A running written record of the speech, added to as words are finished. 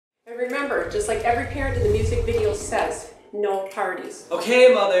remember, just like every parent in the music video says, no parties.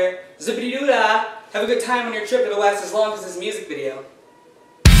 Okay, mother. Zippity-doo-dah. Have a good time on your trip. It'll last as long as this music video.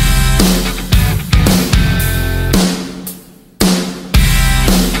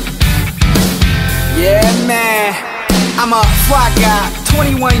 Yeah, man. I'm a fly guy,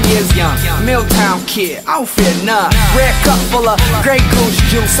 21 years young, Milltown kid, I don't fear none. Red cup full of Grey Goose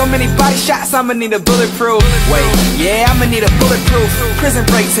juice. So many body shots, I'ma need a bulletproof. Wait, yeah, I'ma need a bulletproof. Prison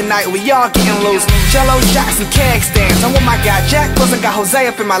break tonight, we all getting loose. Jello shots and keg stands. I'm with my guy Jack, plus I got Jose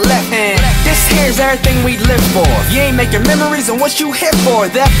up in my left hand. This here's everything we live for. If you ain't making memories, then what you here for?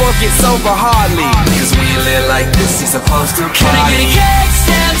 Therefore get sober hardly. Cause when you live like this, you're supposed to party. Can I get a keg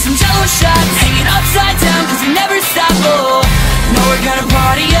stand, some Jello shots, hanging upside down cause we never stop. Oh, no, we're gonna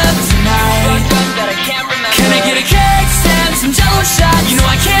party up tonight. Can I get a keg stand, some Jello shots? You know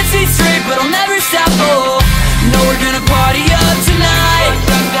I can't see straight, but I'll never stop. Oh, no, we're gonna party up tonight.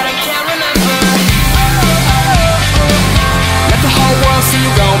 That I can't remember. Let the whole world see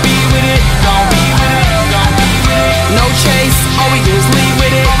you gon' be with it. Gon' be with it, gon' be with it. No chase, all we do is leave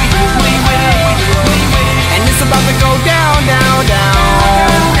with it. And it's about to go down, down, down.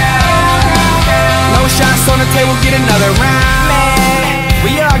 No shots on the table, get another round. Man,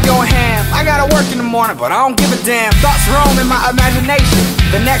 we all going ham. I gotta work in the morning, but I don't give a damn. Thoughts roam in my imagination.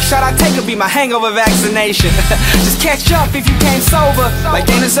 The next shot I take will be my hangover vaccination. Just catch up if you came sober. Like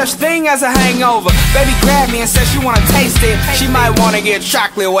ain't no such thing as a hangover. Baby grabbed me and said she wanna taste it. She might wanna get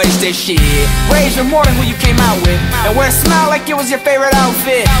chocolate wasted. Shit, raise your more than who you came out with. And wear a smile like it was your favorite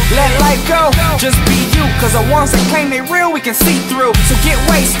outfit. Let life go, just be you. Cause the ones that claim they real we can see through. So get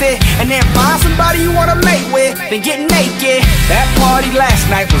wasted and then find somebody you wanna mate with. Then get naked. That party last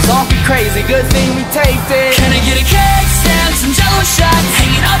night was awfully crazy. Good thing we taped it. Can I get a keg stand, some Jello shots,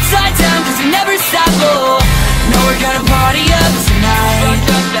 hanging upside down cause we never stop. Oh, no, we're gonna party up tonight.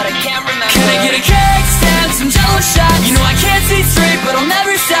 That I can't remember. Can I get a keg stand, some Jello shots? You know I can't see straight, but I'll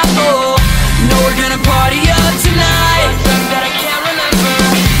never stop. Oh, no, we're gonna party up tonight. That I can't remember.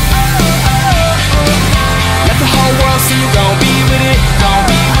 Let the whole world see you gon' be with it. Gon'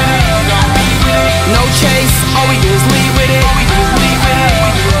 be with it, gon' be with it. No chase, all we do is leave with it.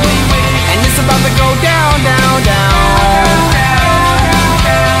 And it's about to go down, down, down.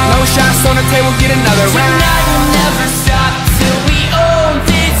 No shots on the table, get another round. Tonight will never stop till we own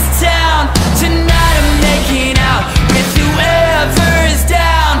this town. Tonight I'm making out with whoever's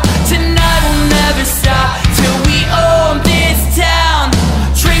down. Tonight will never stop till we own this town.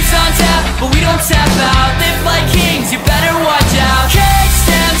 Drinks on tap, but we don't tap out. Live like kings, you better watch out. Keg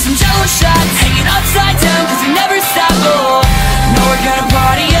stand, some Jello shots, hanging upside down cause we never stop. Oh, no, we're gonna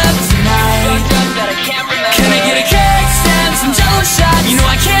party up tonight. Can I get a keg stand, some Jello shots? You know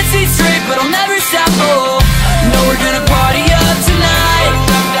I can't see straight, but I'll never stop. Oh, no, we're gonna party up tonight.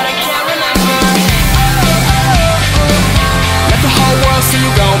 That I can't remember. Let the whole world see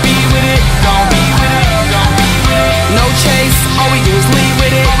you gon' be with it. Gon' be with it, gon' be with it. No chase, all we do is leave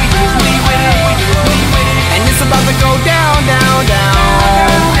with it. And it's about to go down, down, down.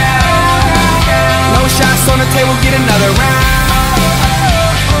 No shots on the table, get another round.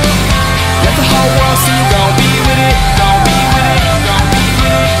 Let the whole world see you gon' be with it. Gon' be with it, gon' be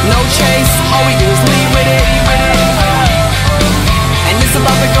with it. No chase.